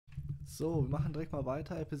So, wir machen direkt mal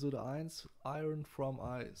weiter. Episode 1, Iron from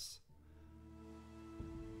Ice.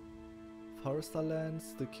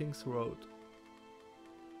 Forresterlands, The King's Road.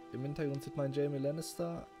 Im Hintergrund sieht man Jaime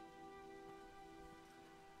Lannister.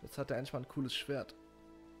 Jetzt hat er endlich mal ein cooles Schwert.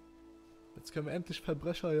 Jetzt können wir endlich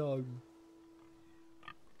Verbrecher jagen.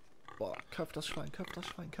 Boah, köpf das Schwein, köpf das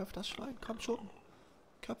Schwein, köpf das Schwein, komm schon.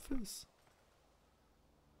 Köpf es.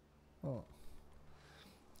 Oh.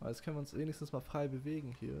 Aber jetzt können wir uns wenigstens mal frei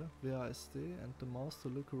bewegen hier. WASD and the mouse to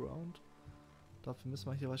look around. Dafür müssen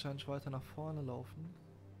wir hier wahrscheinlich weiter nach vorne laufen.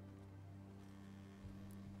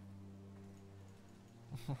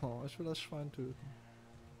 Oh, ich will das Schwein töten.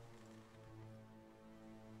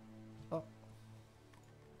 Oh.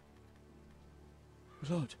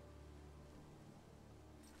 Lord.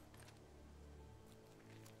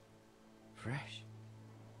 Fresh.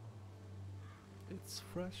 It's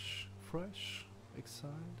fresh, fresh,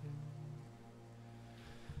 exciting.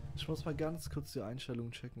 Ich muss mal ganz kurz die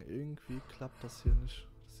Einstellungen checken. Irgendwie klappt das hier nicht.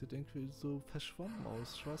 Das sieht irgendwie so verschwommen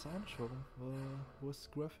aus. Ich weiß auch nicht warum. Wo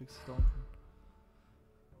ist Graphics da unten?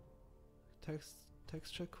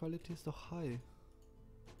 Texture Quality ist doch high.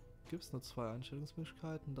 Gibt es nur 2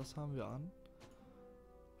 Einstellungsmöglichkeiten. Das haben wir an.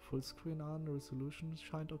 Fullscreen an, Resolution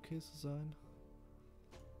scheint okay zu sein.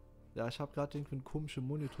 Ja, ich habe gerade irgendwie einen komischen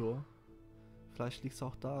Monitor. Vielleicht liegt es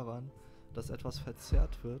auch daran, dass etwas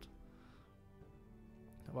verzerrt wird.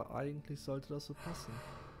 Aber eigentlich sollte das so passen.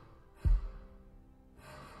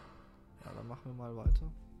 Ja, dann machen wir mal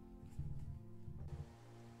weiter.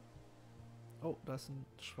 Oh, da ist ein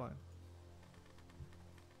Schwein.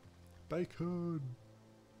 Bacon!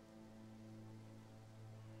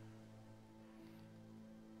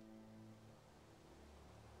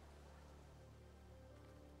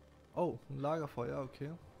 Oh, ein Lagerfeuer,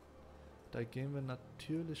 okay. Da gehen wir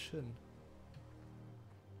natürlich hin.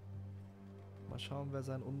 Mal schauen, wer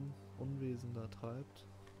sein Unwesen da treibt.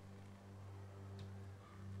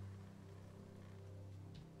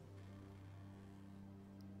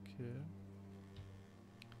 Okay.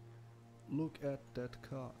 Look at that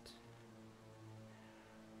card.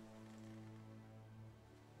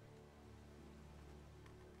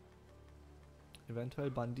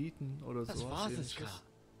 Eventuell Banditen oder Das sowas war's ähnliches. klar.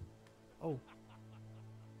 Oh.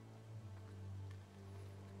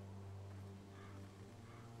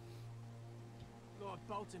 Lord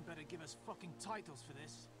Bolton better give us fucking titles for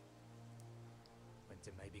this.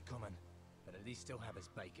 Winter may be coming, but at least still have his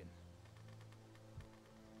bacon.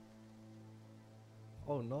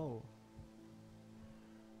 Oh no.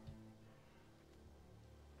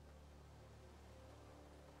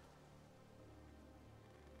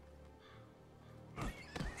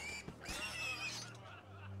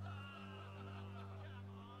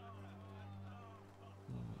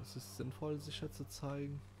 Es ist sinnvoll, sich jetzt zu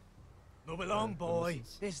zeigen. Move along, boy.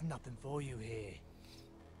 There's nothing for you here.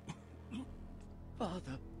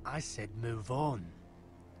 Father. I said move on.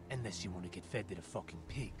 Unless you want to get fed to the fucking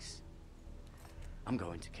pigs. I'm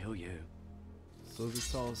going to kill you. So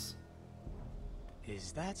sieht's aus.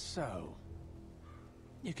 Is that so?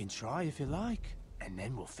 You can try if you like, and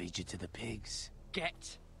then we'll feed you to the pigs.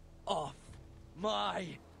 Get off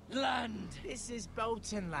my land! This is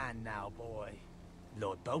Bolton land now, boy.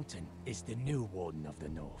 Lord Bolton is the new Warden of the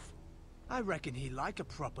North. I reckon he'd like a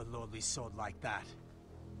proper lordly sword like that.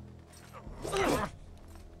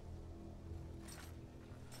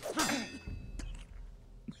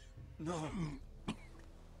 No.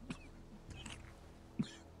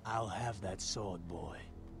 I'll have that sword, boy.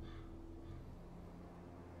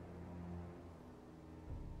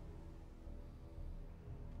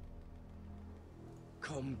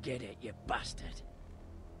 Come get it, you bastard.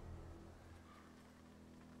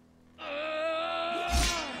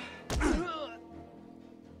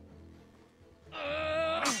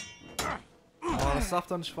 Aber das darf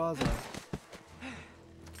doch nicht wahr sein.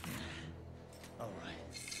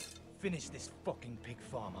 Alright. Finish this fucking pig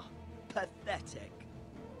farmer. Pathetic.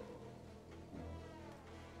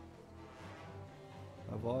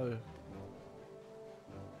 Jawohl.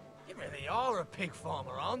 You really are a pig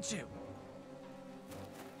farmer, aren't you?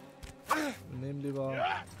 Wir nehmen lieber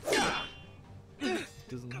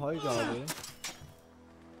diesen Heugabel.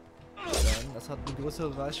 Denn das hat eine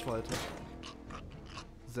größere Reichweite.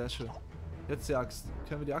 Sehr schön. Jetzt die Axt.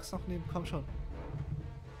 Können wir die Axt noch nehmen? Komm schon.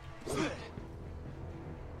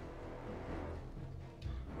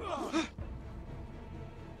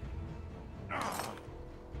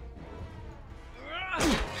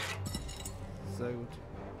 Sehr gut.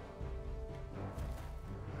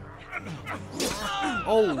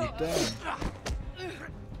 Oh, damn.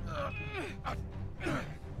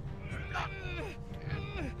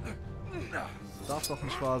 Das darf doch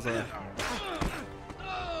nicht wahr sein.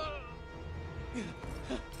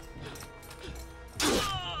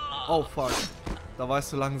 Oh fuck. Da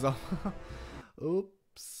warst du langsam.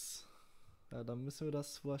 Ups. Ja, dann müssen wir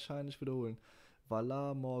das wahrscheinlich wiederholen.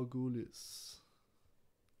 Vala Morgulis.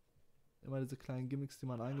 Immer diese kleinen Gimmicks, die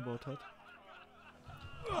man eingebaut hat.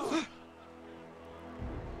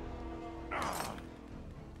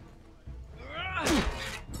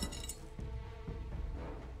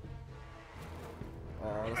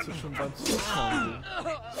 Oh, das ist schon beim Zuschauen.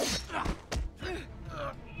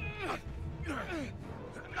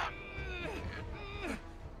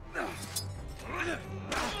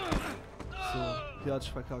 So, hier hat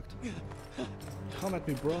ich verkackt. Come at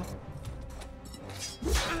me, bro.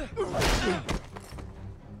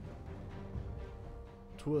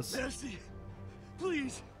 Tu es. Mercy,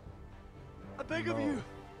 please. I beg of you.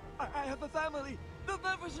 I have a family. They'll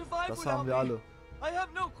never survive Das without haben wir me. alle. I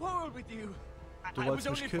have no quarrel with you. Du I wolltest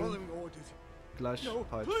was mich only killen. following orders. Gleichheit No,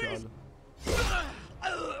 für please.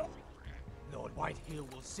 alle. Lord Whitehill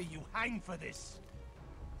will see you hang for this.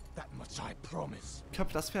 That much I promise.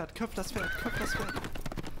 Köpf das Pferd, köpf das Pferd, köpf das Pferd.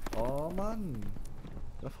 Oh Mann.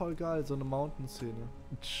 Ja, voll geil, so eine Mountain-Szene.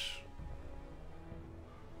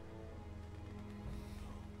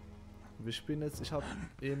 Wir spielen jetzt, ich habe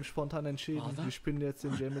eben spontan entschieden, wir spielen jetzt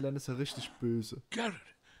den Jamie Lannister richtig böse. Garrett,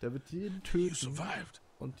 Der wird jeden you töten survived.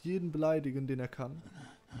 und jeden beleidigen, den er kann.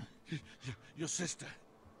 Your sister.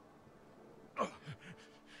 Oh,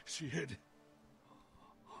 she hid.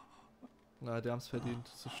 Na, die haben es verdient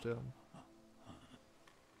zu sterben.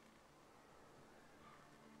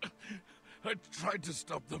 I tried to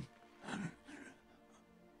stop them.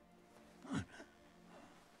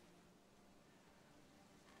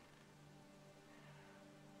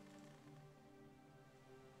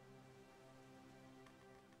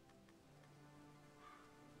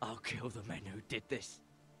 I'll kill the men who did this.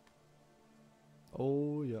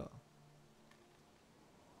 Oh ja.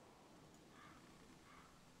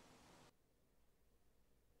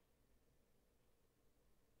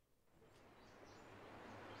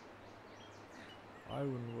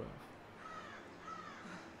 Ironworth.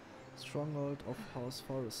 Stronghold of House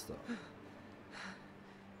Forrester.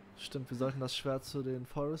 Stimmt, wir sollten das Schwert zu den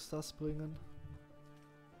Forresters bringen.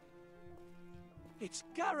 It's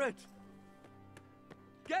Garrett!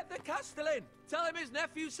 Get the Castellan! Tell him his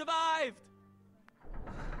nephew survived!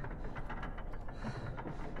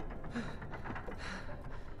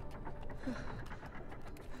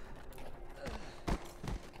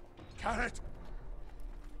 Garrett!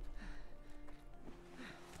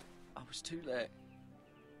 I was too late.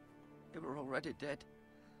 They were already dead.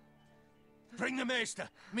 Bring the maester.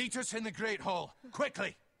 Meet us in the Great Hall.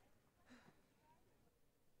 Quickly.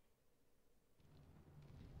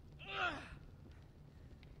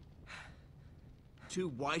 Two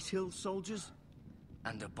Whitehill soldiers?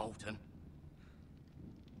 And a Bolton.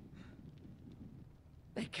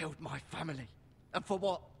 They killed my family. And for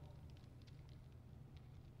what?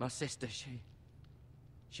 My sister,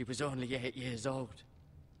 she was only 8 years old.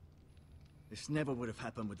 This never would have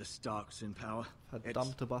happened with the Starks in power.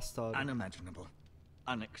 Verdammte Bastarde. Unimaginable.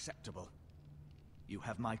 Unacceptable. You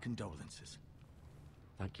have my condolences.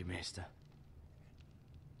 Thank you, Maester.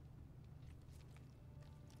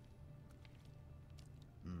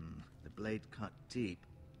 The blade cut deep,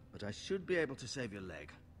 but I should be able to save your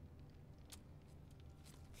leg.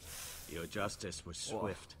 Your justice was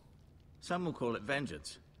swift. Some will call it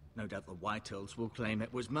vengeance. No doubt the Whitehills will claim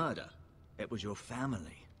it was murder. It was your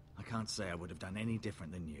family. I can't say I would have done any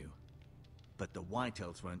different than you. But the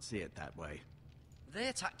Whitehills won't see it that way. They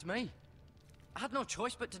attacked me. I had no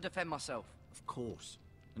choice but to defend myself. Of course.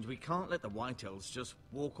 And we can't let the Whitehills just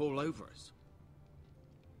walk all over us.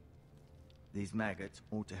 These maggots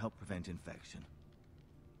ought to help prevent infection.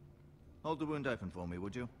 Hold the wound open for me,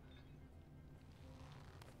 would you?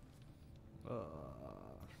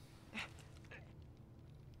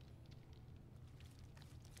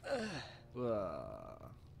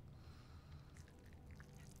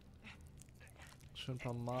 Schön ein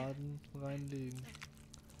paar Maden reinlegen.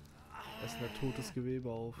 Essen der totes Gewebe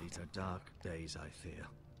auf. These are dark days, I fear.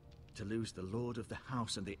 To lose the lord of the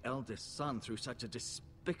house and the eldest son through such a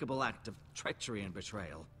despicable act of treachery and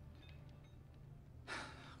betrayal.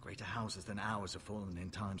 Greater houses than ours have fallen in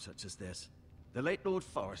times such as this. The late Lord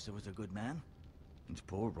Forrester was a good man. And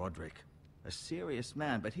poor Roderick. A serious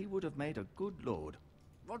man, but he would have made a good lord.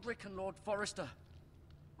 Roderick and Lord Forrester.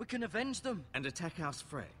 We can avenge them. And attack House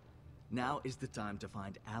Frey. Now is the time to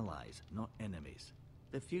find allies, not enemies.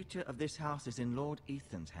 The future of this house is in Lord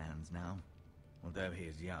Ethan's hands now. Although he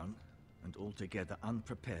is young, and altogether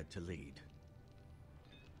unprepared to lead.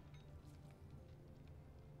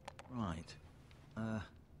 Right.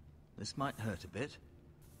 This might hurt a bit.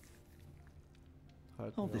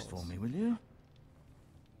 Halt Hold mir this for aus. me, will you?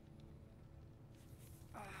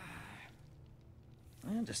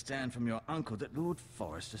 I understand from your uncle that Lord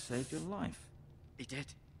Forrester saved your life. He did.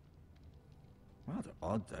 Rather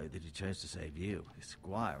odd, though, that he chose to save you, his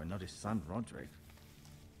squire, and not his son, Roderick.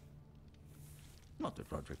 Not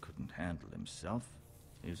that Roderick couldn't handle himself.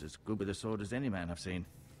 He was as good with a sword as any man I've seen.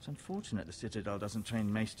 It's unfortunate the Citadel doesn't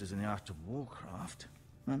train maesters in the art of warcraft.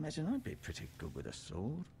 I imagine I'd be pretty good with a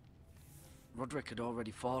sword. Roderick had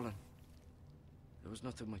already fallen. There was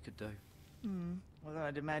nothing we could do. Although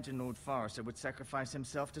I'd imagine Lord Forrester would sacrifice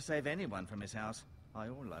himself to save anyone from his house, high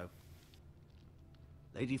or low.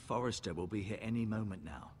 Lady Forrester will be here any moment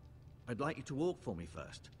now. I'd like you to walk for me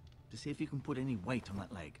first, to see if you can put any weight on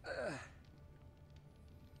that leg.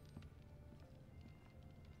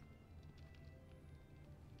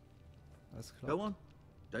 Alles klar. Go on.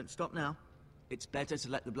 Don't stop now. It's better to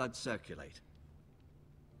let the blood circulate.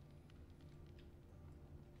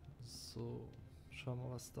 So, schauen wir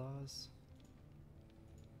mal, was da ist.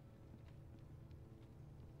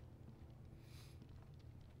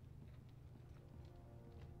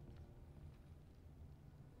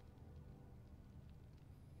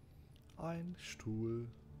 Ein Stuhl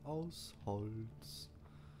aus Holz.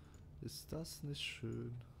 Ist das nicht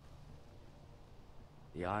schön?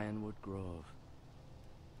 The Ironwood Grove.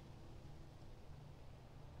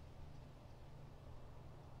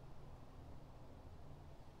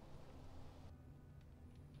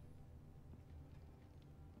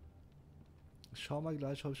 Ich schau mal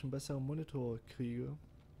gleich, ob ich einen besseren Monitor kriege.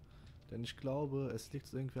 Denn ich glaube, es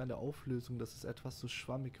liegt irgendwie an der Auflösung, dass es etwas so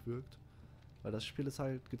schwammig wirkt. Weil das Spiel ist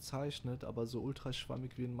halt gezeichnet, aber so ultra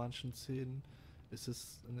schwammig wie in manchen Szenen ist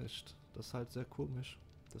es nicht. Das ist halt sehr komisch.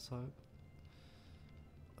 Deshalb.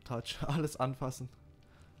 Touch, alles anfassen.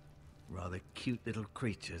 Rather cute little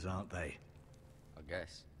creatures, aren't they? I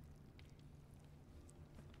guess.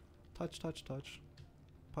 Touch, touch, touch.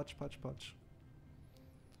 Patsch, patsch, patsch.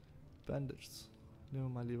 Bandages. Nehmen wir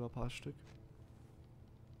mal lieber ein paar Stück.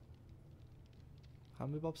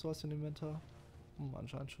 Haben wir überhaupt sowas im Inventar?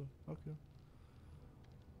 Anscheinend schon. Okay.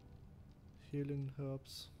 Healing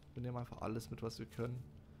Herbs. Wir nehmen einfach alles mit, was wir können.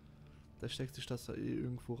 Da steckt sich das da eh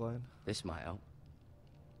irgendwo rein. This might help.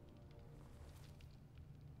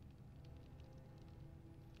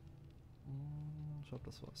 Ich glaube,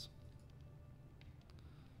 das war's.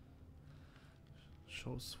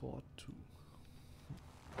 Show Sword 2.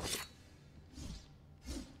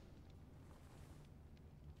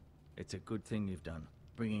 It's a good thing you've done,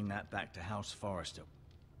 bringing that back to House Forrester.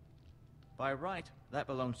 By right, that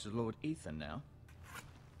belongs to Lord Ethan now.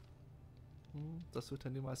 Das wird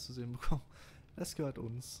er niemals zu sehen bekommen. Es gehört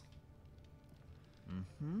uns.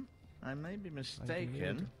 I may be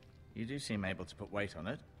mistaken. You do seem able to put weight on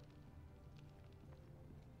it.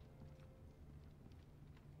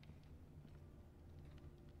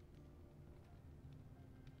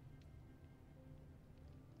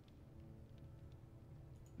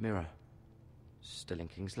 Mirror. Still in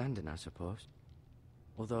King's Landing, I suppose.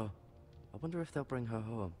 Although, I wonder if they'll bring her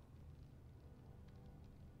home.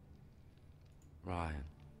 Ryan.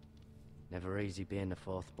 Never easy being the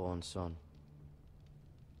fourth-born son.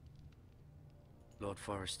 Lord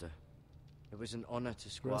Forrester. It was an honor to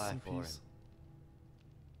squire for him.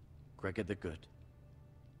 Gregor the Good.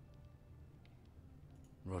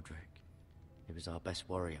 Roderick. He was our best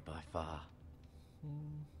warrior by far.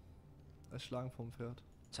 Erschlagen vom Pferd.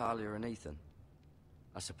 Talia and Ethan.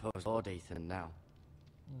 I suppose Lord Ethan now.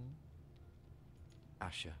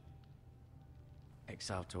 Asher.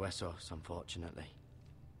 Exiled to Essos, unfortunately.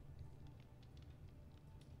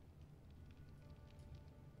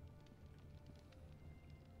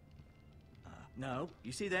 No,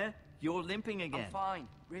 you see there? You're limping again. I'm fine,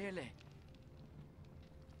 really.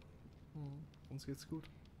 Uns geht's gut.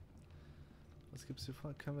 Was gibt's hier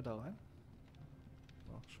vorne? Können wir da rein?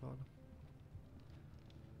 Ach, schade.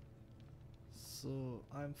 So,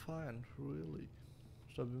 I'm fine, really.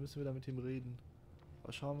 Ich glaube, wir müssen wieder mit ihm reden.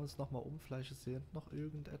 Aber schauen wir uns nochmal um. Vielleicht ist hier noch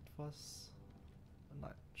irgendetwas.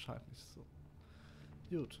 Nein, scheint nicht so.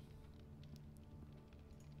 Gut.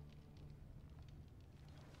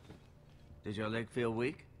 Did your leg feel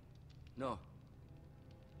weak? No.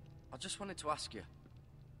 I just wanted to ask you.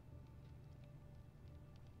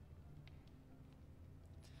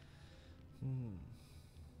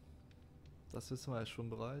 Das wissen wir ja schon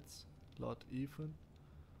bereits. Lord Ethan.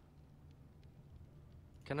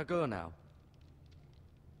 Can I go now?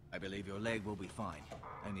 I believe your leg will be fine.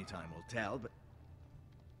 Only time will tell, but...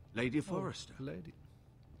 Lady Forrester. Lady.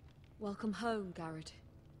 Welcome home, Garrett.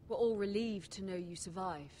 We're all relieved to know you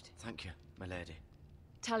survived. Thank you, my lady.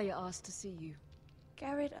 Talia asked to see you.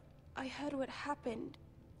 Garrett, I heard what happened.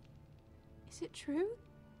 Is it true?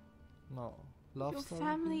 No. Love Your story?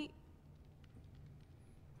 family...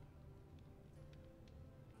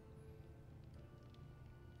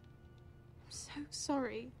 I'm so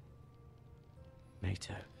sorry. Me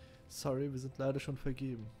too. Sorry, wir sind leider schon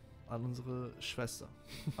vergeben. An unsere Schwester.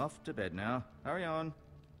 Off to bed now. Hurry on.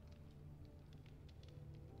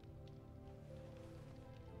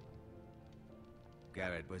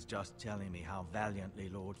 Garrett was just telling me how valiantly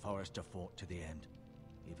Lord Forrester fought to the end,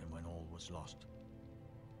 even when all was lost.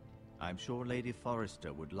 I'm sure Lady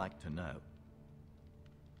Forrester would like to know.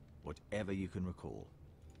 Whatever you can recall.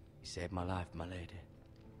 You saved my life, my lady.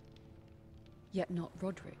 Yet not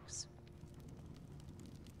Roderick's.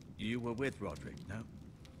 You were with Roderick, no?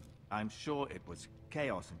 I'm sure it was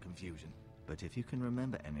chaos and confusion. But if you can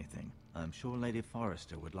remember anything, I'm sure Lady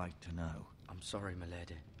Forrester would like to know. I'm sorry, my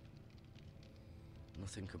lady.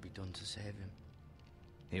 Nothing could be done to save him.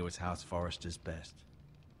 He was House Forrester's best.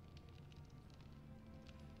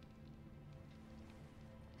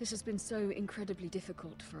 This has been so incredibly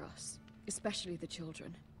difficult for us, especially the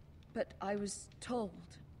children. But I was told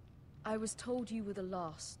you were the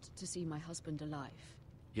last to see my husband alive.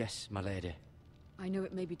 Yes, my lady. I know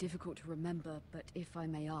it may be difficult to remember, but if I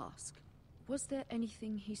may ask, was there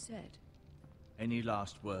anything he said? Any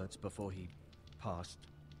last words before he passed?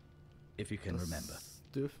 If you can remember.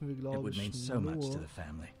 Dürfen wir, It glaube would ich, mean so much to nur the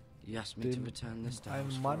family. He asked me to return this to House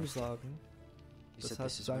einem Mann Forrester. sagen. He Das said heißt,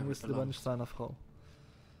 this is where sagen wir it es lieber nicht belongs, seiner Frau.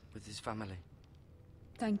 with his family.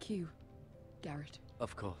 Thank you, Garrett.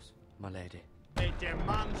 Of course, my lady. It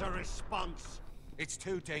demands a response. It's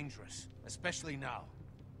too dangerous, especially now.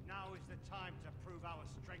 Now is the time to prove our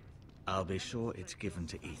strength. I'll be sure it's given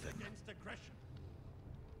to Ethan. Against aggression.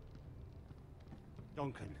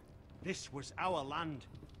 Duncan, this was our land.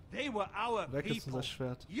 They were our Weg ist people. unser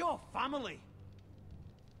Schwert. Your family.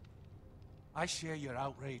 I share your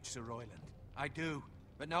outrage, Sir Royland. I do.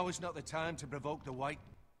 But now is not the time to provoke the White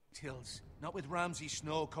Hills. Not with Ramsay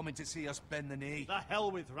Snow coming to see us bend the knee. The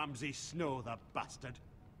hell with Ramsay Snow, the bastard.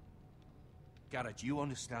 Garrett, you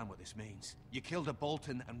understand what this means. You killed a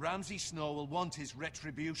Bolton, and Ramsay Snow will want his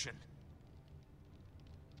retribution.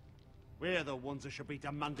 We're the ones that should be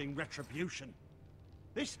demanding retribution.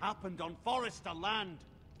 This happened on Forrester land.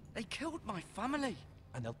 They killed my family.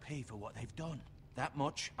 And they'll pay for what they've done. That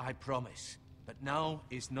much I promise. But now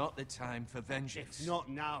is not the time for vengeance. If not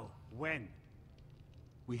now, when?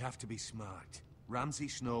 We have to be smart. Ramsay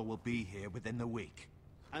Snow will be here within the week.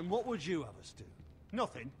 And what would you have us do?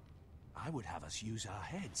 Nothing. I would have us use our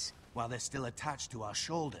heads, while they're still attached to our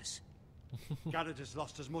shoulders. Garrett has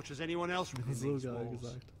lost as much as anyone else within So these geil walls.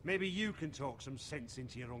 gesagt. Maybe you can talk some sense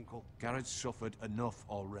into your uncle. Garrett's suffered enough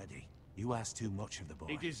already. You ask too much of the boy.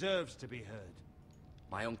 He deserves to be heard.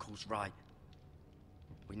 My uncle's right.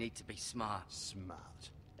 We need to be smart. Smart.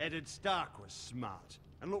 Eddard Stark was smart.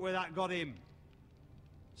 And look where that got him.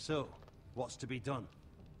 So, what's to be done?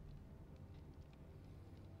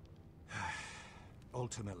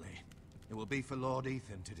 Ultimately, it will be for Lord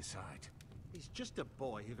Ethan to decide. He's just a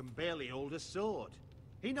boy who can barely hold a sword.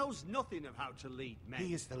 He knows nothing of how to lead men.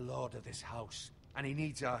 He is the lord of this house, and he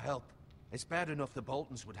needs our help. It's bad enough the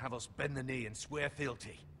Boltons would have us bend the knee and swear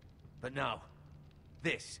fealty. But now,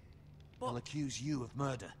 this will accuse you of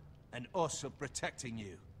murder, and us of protecting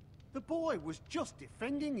you. The boy was just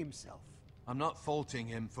defending himself. I'm not faulting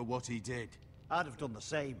him for what he did. I'd have done the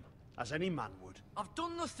same, as any man would. I've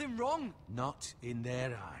done nothing wrong. Not in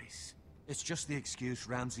their eyes. It's just the excuse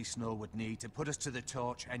Ramsay Snow would need to put us to the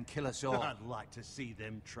torch and kill us all. I'd like to see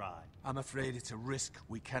them try. I'm afraid it's a risk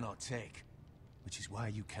we cannot take, which is why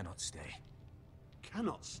you cannot stay.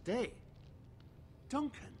 Cannot stay?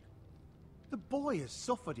 Duncan, the boy has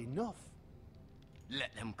suffered enough.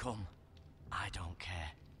 Let them come. I don't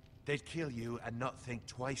care. They'd kill you and not think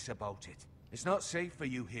twice about it. It's not safe for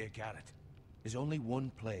you here, Garrett. There's only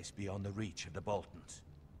one place beyond the reach of the Boltons.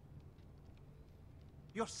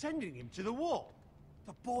 You're sending him to the wall.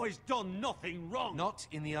 The boy's done nothing wrong. Not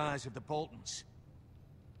in the eyes of the Boltons.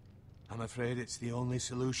 I'm afraid it's the only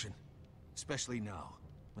solution. Especially now,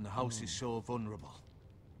 when the house is so vulnerable.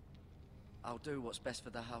 I'll do what's best for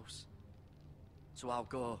the house. So I'll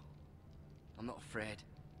go. I'm not afraid.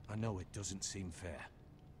 I know it doesn't seem fair,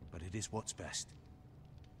 but it is what's best.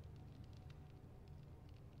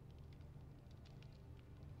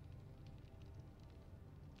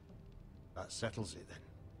 That settles it then.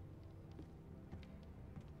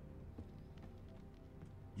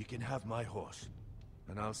 You can have my horse,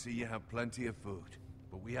 and I'll see you have plenty of food.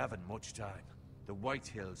 But we haven't much time. The White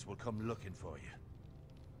Hills will come looking for you.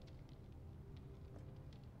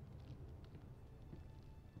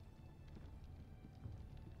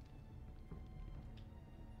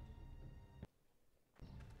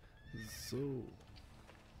 So.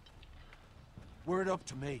 Were it up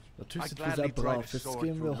to me, Natürlich I'd sind wir sehr gladly drive brav. a Jetzt sword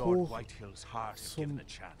gehen through wir Lord hoch Whitehill's heart if zum- given a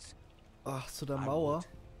chance. Ach, zu der I Mauer. would,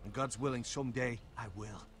 and God's willing someday I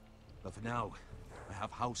will. But for now, I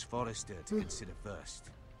have House Forrester to consider first.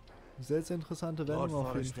 Sehr, sehr interessante Lord Wendung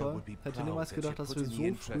auf jeden Forrester Fall. would be Hätte proud niemals that gedacht, you dass put wir in the so früh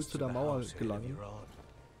interests zu of der the Mauer house ahead of gelangen. your own.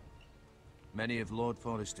 Many of Lord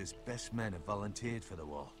Forrester's best men have volunteered for the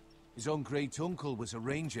war. His own great uncle was a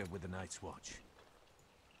ranger with the Night's Watch.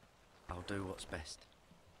 I'll do what's best.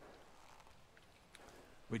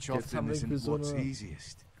 Which Jetzt haben often wir isn't irgendwie so what's eine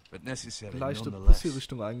easiest, but necessary leichte nonetheless.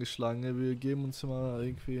 Pussy-Richtung eingeschlagen. Ne? Wir geben uns immer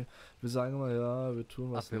irgendwie, wir sagen immer, ja, wir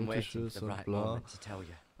tun was I've been nötig waiting ist for the und right bla. moment to tell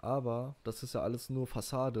you. Aber das ist ja alles nur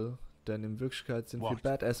Fassade, denn in Wirklichkeit sind wir What?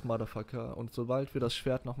 Badass-Motherfucker und sobald wir das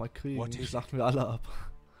Schwert nochmal kriegen, What is schlachten wir alle ab.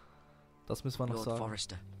 Das müssen wir noch Lord sagen.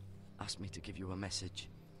 Forrester asked me to give you a message.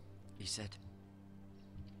 He said,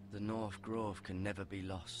 the North Grove can never be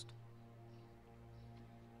lost.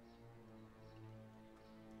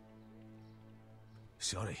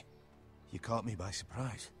 Sorry, you caught me by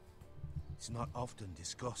surprise. It's not often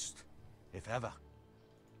discussed, if ever.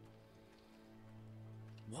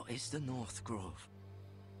 What is the North Grove?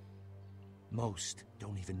 Most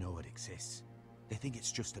don't even know it exists. They think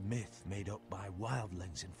it's just a myth made up by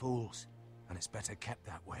wildlings and fools, and it's better kept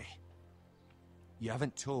that way. You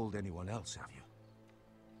haven't told anyone else, have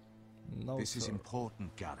you? No, This is sir.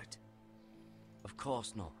 important, Garrett. Of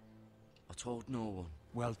course not. I told no one.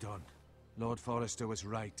 Well done. Lord Forrester was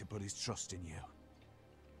right to put his trust in you.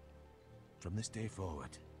 From this day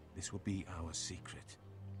forward, this will be our secret.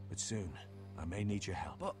 But soon, I may need your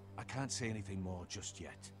help. But- I can't say anything more just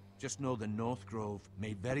yet. Just know the North Grove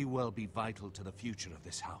may very well be vital to the future of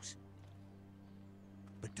this house.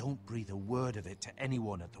 But don't breathe a word of it to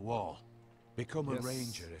anyone at the wall. Become a Yes.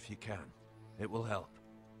 ranger if you can. It will help.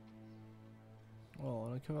 Oh,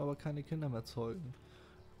 dann können wir aber keine Kinder mehr zeugen.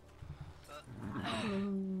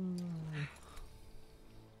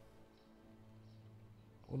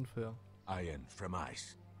 Unfair. Iron from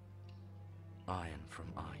ice. Iron from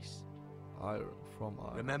ice. Iron from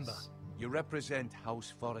ice. Remember, you represent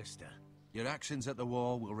House Forrester. Your actions at the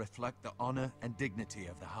wall will reflect the honor and dignity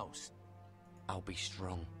of the house. I'll be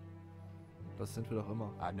strong. Das sind wir doch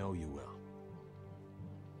immer. I know you will.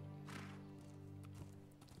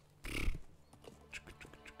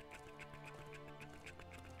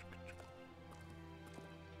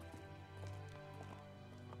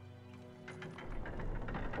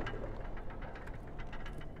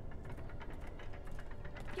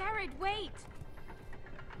 Garrett, wait!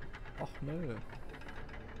 Ach nö.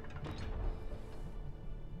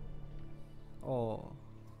 Oh.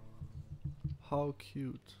 How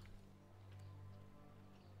cute.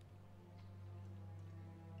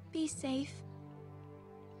 Be safe.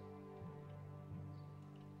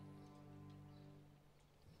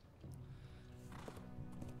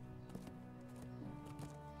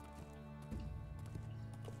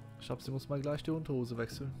 Ich glaube, sie muss mal gleich die Unterhose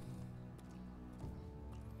wechseln.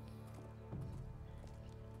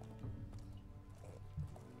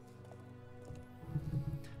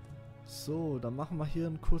 So, dann machen wir hier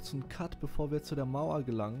einen kurzen Cut, bevor wir zu der Mauer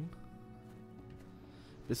gelangen.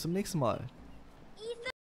 Bis zum nächsten Mal.